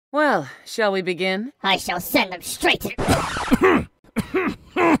Well, shall we begin? I shall send them straight to...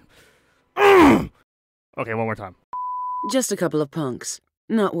 Okay, one more time. Just a couple of punks.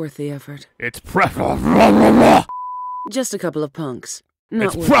 Not worth the effort. It's preferable. Just a couple of punks. Not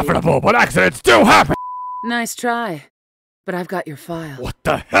It's worth profitable, but accidents do happen! Nice try. But I've got your file. What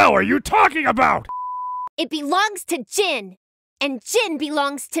the hell are you talking about? It belongs to Jin, and Jin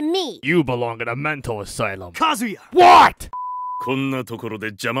belongs to me. You belong in a mental asylum. Kazuya! What? こんなところで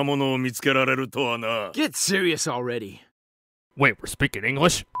邪魔者を見つけられるとはな。 Get serious already. Wait, we're speaking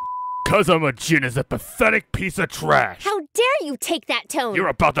English? Kazuya Jin is a pathetic piece of trash. How dare you take that tone? You're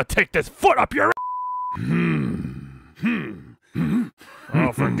about to take this foot up your...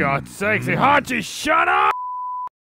 Oh, for God's sakes, Hachi, shut up!